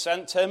him that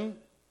sent him?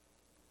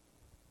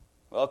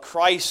 Well,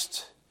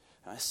 Christ,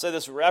 I say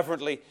this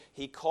reverently,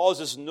 he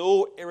causes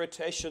no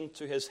irritation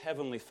to his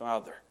heavenly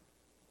Father.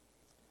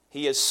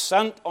 He is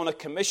sent on a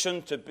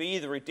commission to be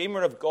the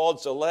Redeemer of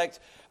God's elect,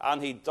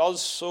 and he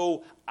does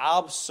so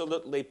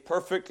absolutely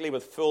perfectly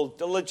with full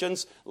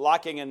diligence,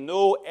 lacking in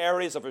no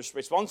areas of his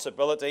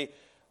responsibility,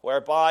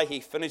 whereby he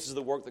finishes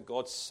the work that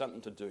God sent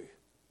him to do.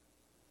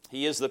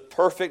 He is the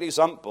perfect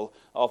example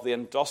of the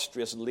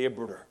industrious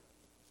laborer.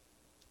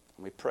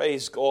 And we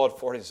praise God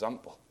for his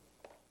example.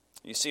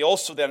 You see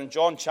also then in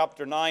John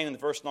chapter 9 and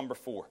verse number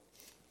 4.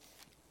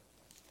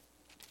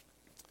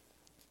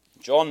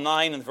 John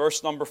 9 and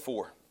verse number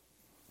 4.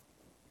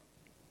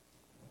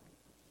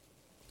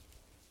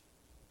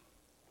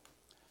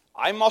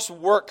 I must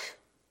work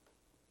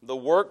the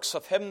works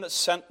of him that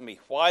sent me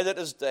while it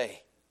is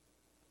day.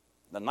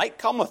 The night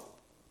cometh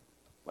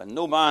when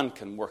no man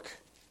can work.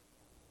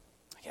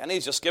 Again,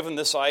 he's just given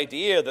this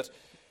idea that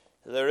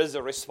there is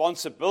a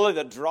responsibility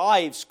that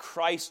drives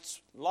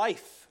Christ's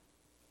life.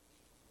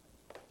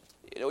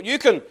 You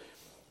can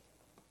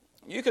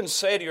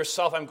say to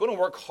yourself, I'm going to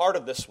work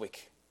harder this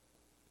week.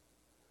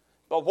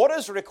 But what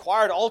is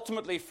required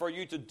ultimately for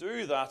you to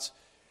do that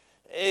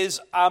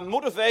is a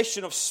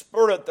motivation of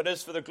spirit that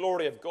is for the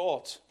glory of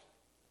God.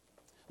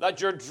 That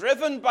you're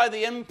driven by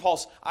the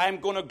impulse, I am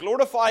going to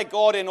glorify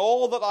God in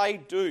all that I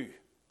do.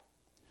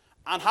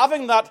 And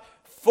having that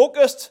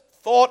focused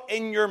thought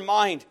in your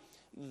mind,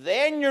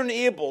 then you're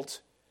enabled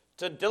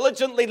to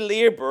diligently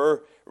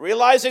labor,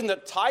 realizing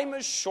that time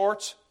is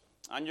short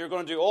and you're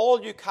going to do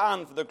all you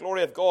can for the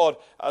glory of God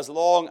as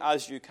long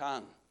as you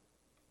can.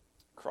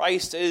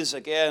 Christ is,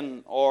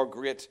 again, our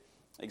great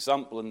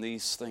example in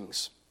these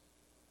things.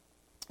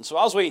 And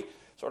so as we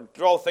sort of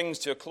draw things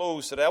to a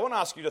close today, I want to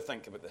ask you to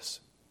think about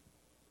this.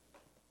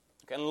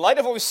 Okay, in light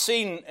of what we've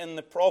seen in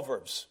the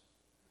Proverbs,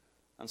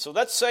 and so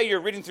let's say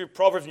you're reading through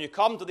Proverbs and you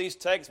come to these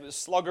texts with a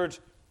sluggard.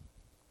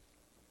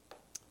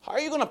 How are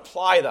you going to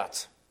apply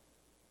that?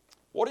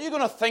 What are you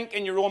going to think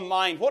in your own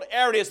mind? What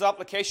areas of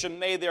application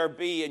may there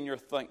be in your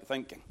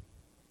thinking?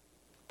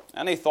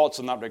 Any thoughts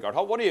in that regard?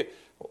 What are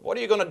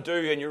you going to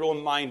do in your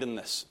own mind in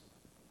this?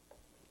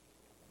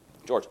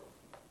 George?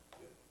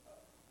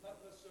 Not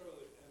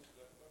necessarily answer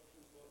that question,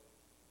 but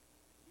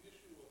the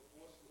issue of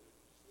forced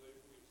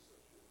slavery is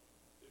such an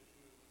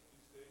issue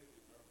these days,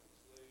 the American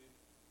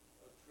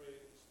slave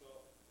trade and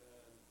stuff.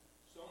 And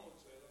some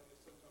would say, like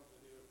sometimes I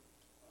hear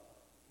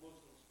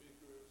Muslim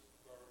speakers,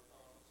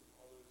 Farrakhan, and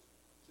others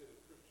say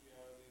that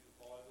Christianity, the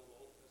Bible,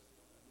 Old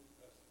Testament, and New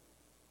Testament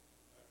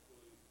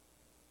actually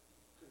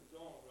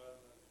condone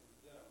rather than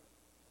condemn.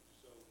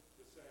 So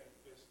they're saying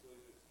basically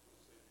that,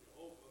 let's say,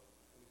 Jehovah,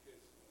 in the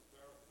case of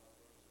Farrakhan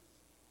versus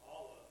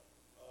Allah,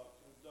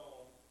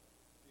 condone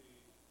the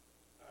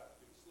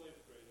African slave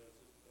trade as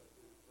it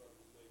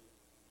related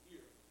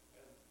here.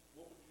 And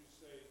what would you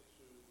say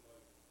to,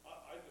 like,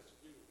 I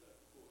disagree with that,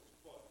 of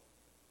course,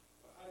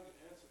 but how do you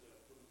answer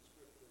that from the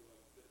scripture,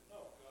 like, that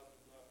no, God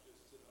does not just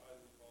sit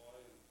idly by,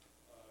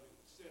 and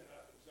sin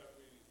happens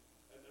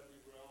in every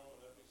realm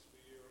and every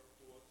sphere, of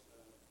course,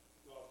 and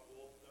that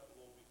will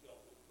all be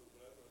dealt with or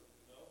whatever,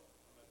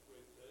 on that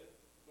great day.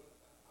 But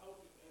how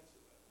would you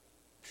answer that?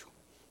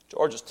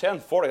 George, it's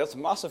 10:40. That's a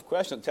massive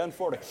question at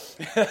 10:40.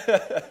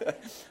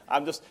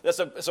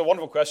 It's a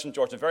wonderful question,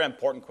 George. A very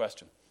important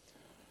question.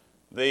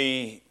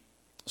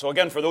 So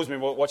again, for those of you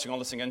watching or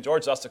listening in,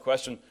 George asked a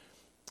question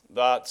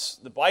that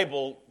the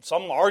Bible,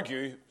 some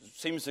argue,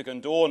 seems to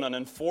condone an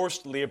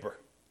enforced labor.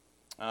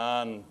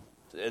 And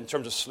in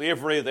terms of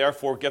slavery,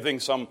 therefore giving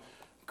some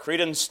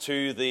credence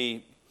to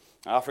the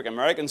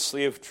African-American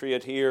slave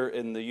trade here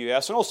in the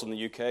U.S. and also in the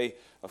U.K.,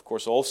 of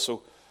course,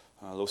 also,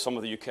 though some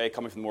of the U.K.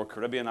 coming from the more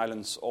Caribbean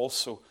islands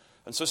also.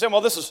 And so saying,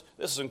 well, this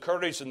is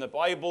encouraged in the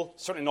Bible,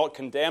 certainly not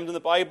condemned in the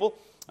Bible.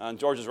 And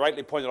George has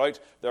rightly pointed out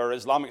there are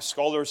Islamic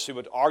scholars who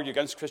would argue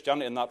against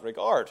Christianity in that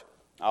regard.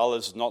 Allah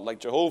is not like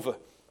Jehovah.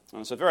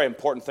 And it's a very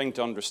important thing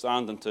to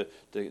understand and to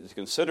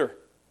consider.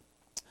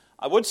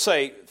 I would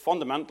say,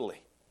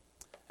 fundamentally,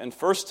 in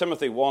 1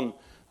 Timothy 1,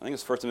 I think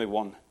it's 1 Timothy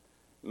 1,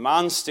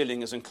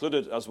 man-stealing is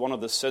included as one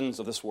of the sins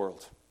of this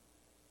world.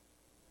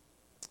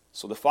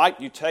 So the fact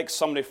you take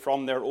somebody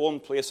from their own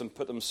place and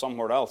put them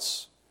somewhere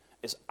else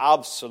is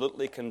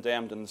absolutely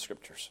condemned in the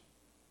Scriptures.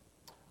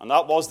 And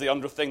that was the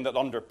thing that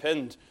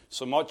underpinned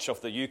so much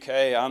of the UK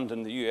and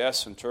in the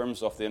US in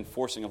terms of the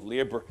enforcing of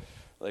labor.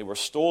 They were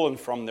stolen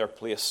from their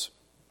place.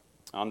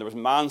 And there was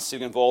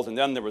man-stealing involved, and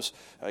then there was,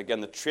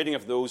 again, the trading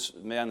of those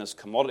men as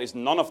commodities.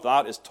 None of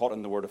that is taught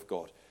in the Word of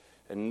God,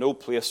 in no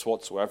place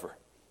whatsoever.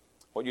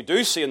 What you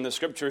do see in the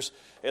Scriptures,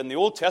 in the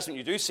Old Testament,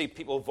 you do see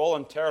people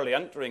voluntarily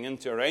entering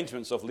into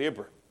arrangements of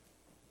labor.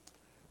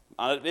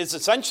 And it is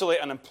essentially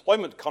an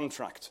employment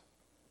contract.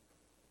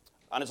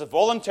 And it's a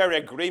voluntary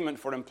agreement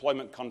for an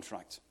employment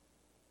contract.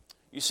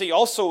 You see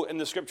also in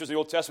the Scriptures of the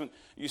Old Testament,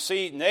 you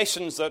see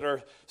nations that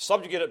are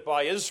subjugated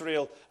by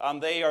Israel, and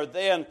they are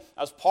then,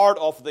 as part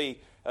of the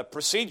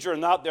procedure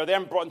in that, they're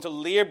then brought into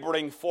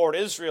laboring for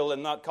Israel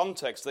in that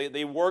context.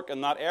 They work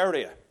in that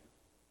area.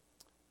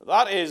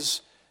 That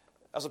is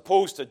as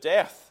opposed to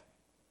death.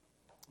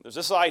 There's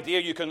this idea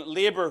you can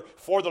labor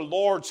for the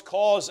Lord's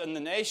cause in the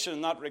nation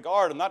in that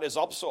regard, and that is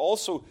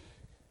also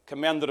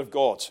commended of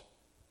God.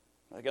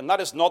 Again,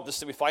 that is not this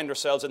that we find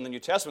ourselves in the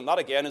New Testament. That,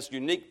 again, is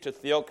unique to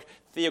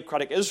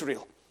theocratic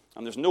Israel.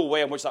 And there's no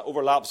way in which that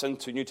overlaps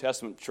into New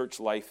Testament church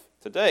life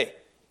today.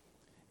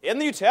 In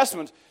the New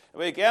Testament,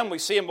 we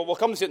see, and we'll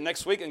come to see it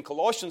next week in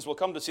Colossians, we'll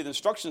come to see the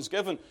instructions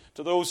given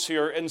to those who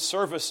are in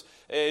service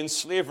in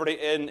slavery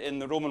in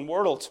the Roman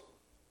world.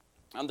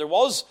 And there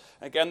was,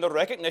 again, the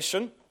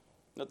recognition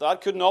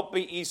that could not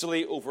be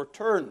easily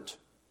overturned.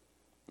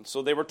 And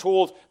so they were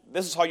told,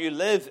 this is how you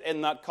live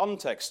in that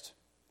context.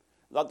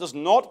 That does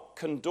not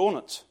condone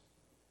it.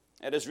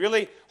 It is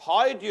really,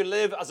 how do you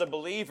live as a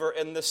believer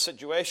in this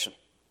situation?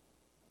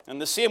 In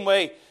the same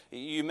way,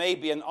 you may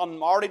be an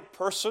unmarried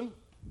person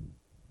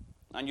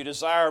and you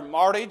desire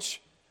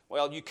marriage.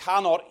 Well, you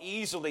cannot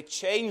easily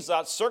change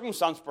that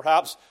circumstance,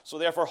 perhaps. So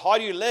therefore, how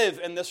do you live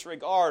in this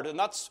regard? And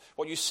that's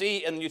what you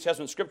see in the New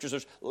Testament Scriptures.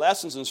 There's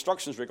lessons and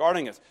instructions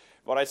regarding it.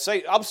 But I'd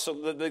say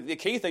absolutely the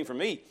key thing for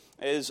me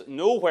is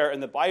nowhere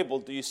in the Bible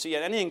do you see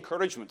any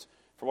encouragement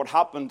for what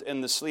happened in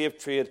the slave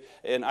trade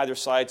in either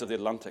sides of the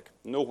Atlantic.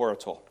 Nowhere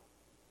at all.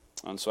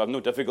 And so I have no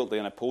difficulty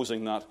in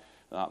opposing that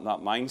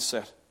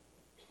mindset.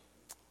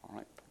 All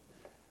right.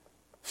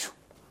 Phew.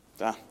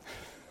 Dan.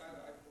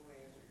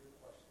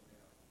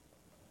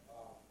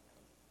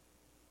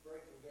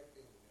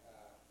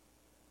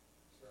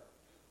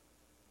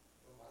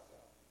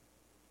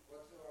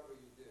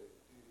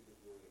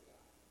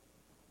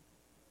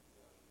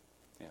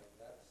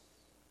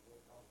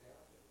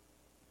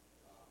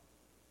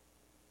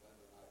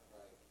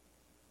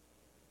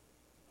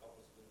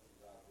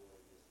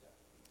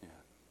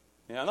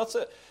 Yeah, and that's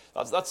it.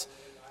 That's. I would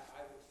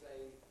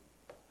say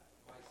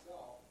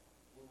myself,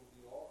 we would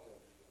be all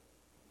diligent.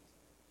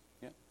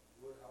 Yeah.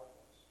 Would help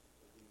us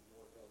to be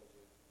more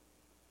diligent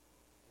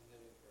in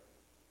living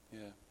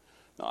prayer. Yeah.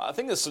 No, I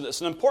think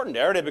it's an important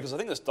area because I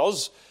think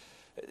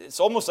it's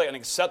almost like an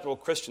acceptable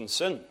Christian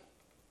sin.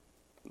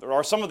 There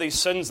are some of these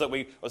sins that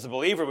we, as a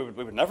believer,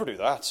 we would never do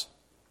that.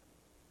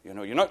 You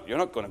know, you're not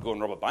going to go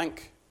and rob a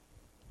bank,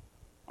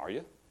 are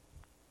you?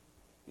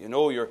 You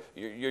know,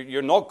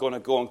 you're not going to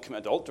go and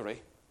commit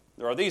adultery.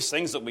 There are these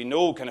things that we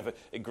know, kind of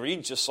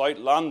egregious,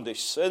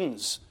 outlandish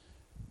sins.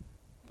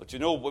 But you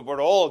know,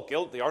 we're all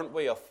guilty, aren't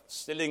we, of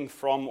stealing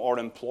from our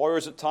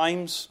employers at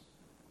times?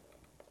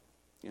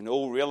 You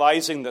know,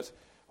 realizing that,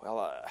 well,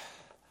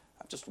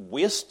 I've just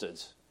wasted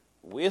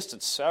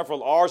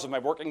several hours of my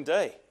working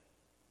day.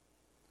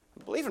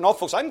 Believe it or not,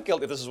 folks, I'm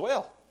guilty of this as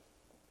well.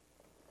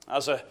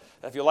 As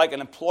if you like, an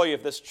employee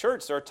of this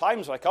church, there are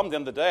times when I come to the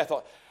end of the day, I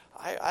thought,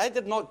 I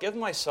did not give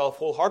myself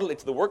wholeheartedly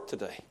to the work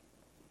today.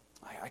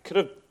 I could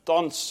have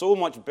done so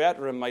much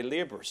better in my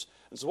labors.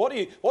 And so what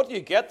do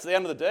you get to the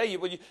end of the day?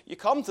 You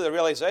come to the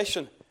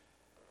realization,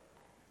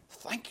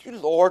 thank you,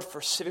 Lord,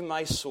 for saving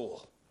my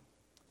soul.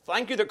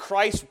 Thank you that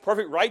Christ's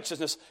perfect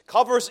righteousness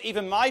covers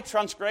even my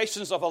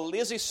transgressions of a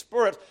lazy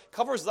spirit,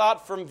 covers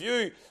that from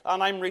view,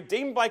 and I'm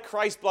redeemed by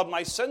Christ's blood.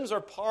 My sins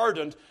are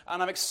pardoned,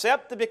 and I'm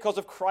accepted because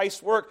of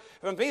Christ's work.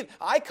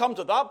 I come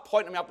to that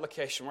point in my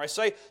application where I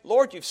say,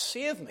 Lord, you've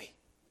saved me.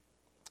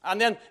 And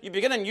then you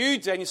begin a new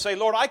day and you say,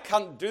 Lord, I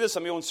can't do this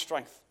on my own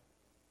strength.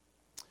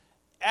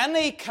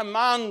 Any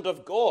command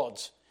of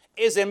God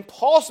is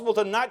impossible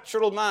to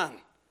natural man.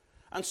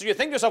 And so you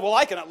think to yourself, well,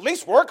 I can at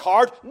least work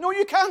hard. No,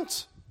 you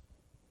can't.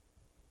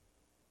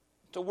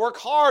 To work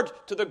hard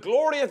to the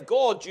glory of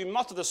God, you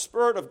must have the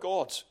Spirit of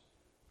God.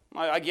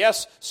 Now, I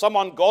guess some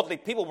ungodly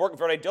people work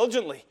very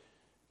diligently,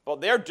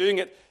 but they're doing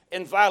it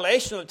in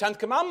violation of the 10th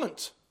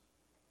commandment.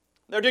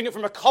 They're doing it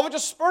from a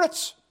covetous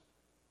spirit.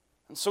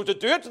 And so to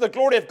do it to the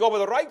glory of God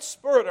with a right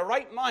spirit, a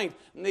right mind,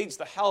 needs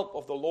the help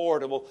of the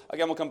Lord. And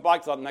we'll come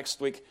back to that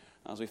next week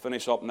as we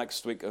finish up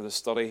next week of the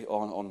study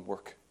on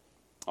work.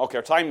 Okay,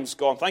 our time's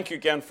gone. Thank you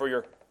again for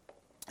your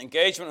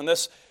engagement in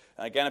this.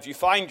 Again, if you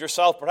find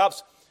yourself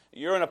perhaps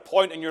you're in a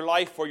point in your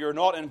life where you're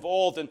not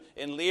involved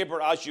in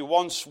labor as you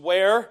once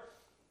were,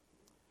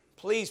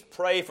 please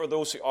pray for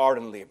those who are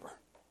in labor.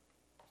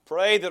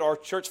 Pray that our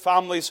church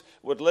families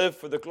would live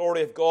for the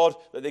glory of God,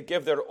 that they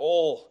give their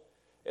all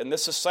in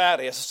this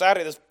society, a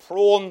society that's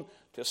prone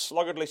to a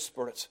sluggardly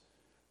spirit,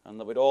 and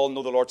that we'd all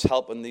know the Lord's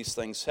help in these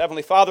things.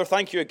 Heavenly Father,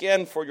 thank you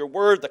again for your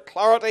word, the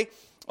clarity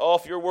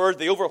of your word,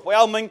 the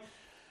overwhelming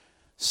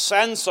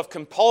sense of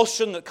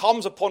compulsion that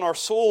comes upon our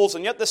souls,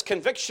 and yet this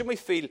conviction we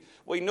feel,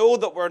 we know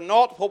that we're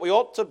not what we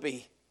ought to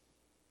be.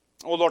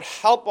 Oh Lord,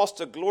 help us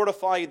to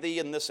glorify Thee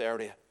in this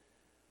area.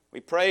 We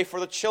pray for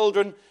the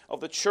children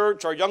of the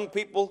church, our young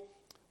people,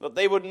 that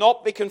they would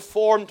not be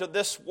conformed to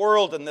this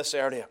world in this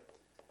area,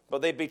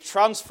 but they'd be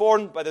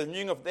transformed by the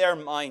renewing of their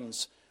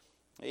minds.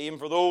 Even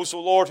for those, O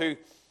Lord, who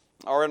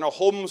are in our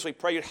homes, we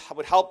pray you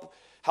would help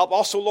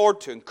us, O Lord,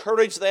 to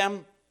encourage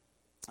them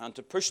and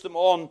to push them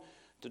on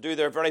to do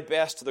their very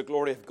best to the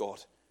glory of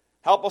God.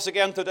 Help us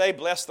again today.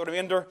 Bless the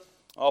remainder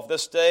of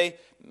this day.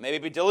 Maybe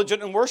be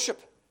diligent in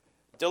worship,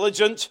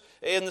 diligent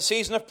in the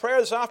season of prayer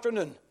this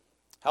afternoon.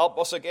 Help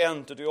us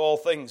again to do all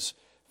things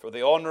for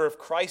the honor of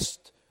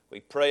Christ.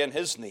 We pray in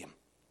His name.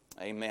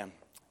 Amen.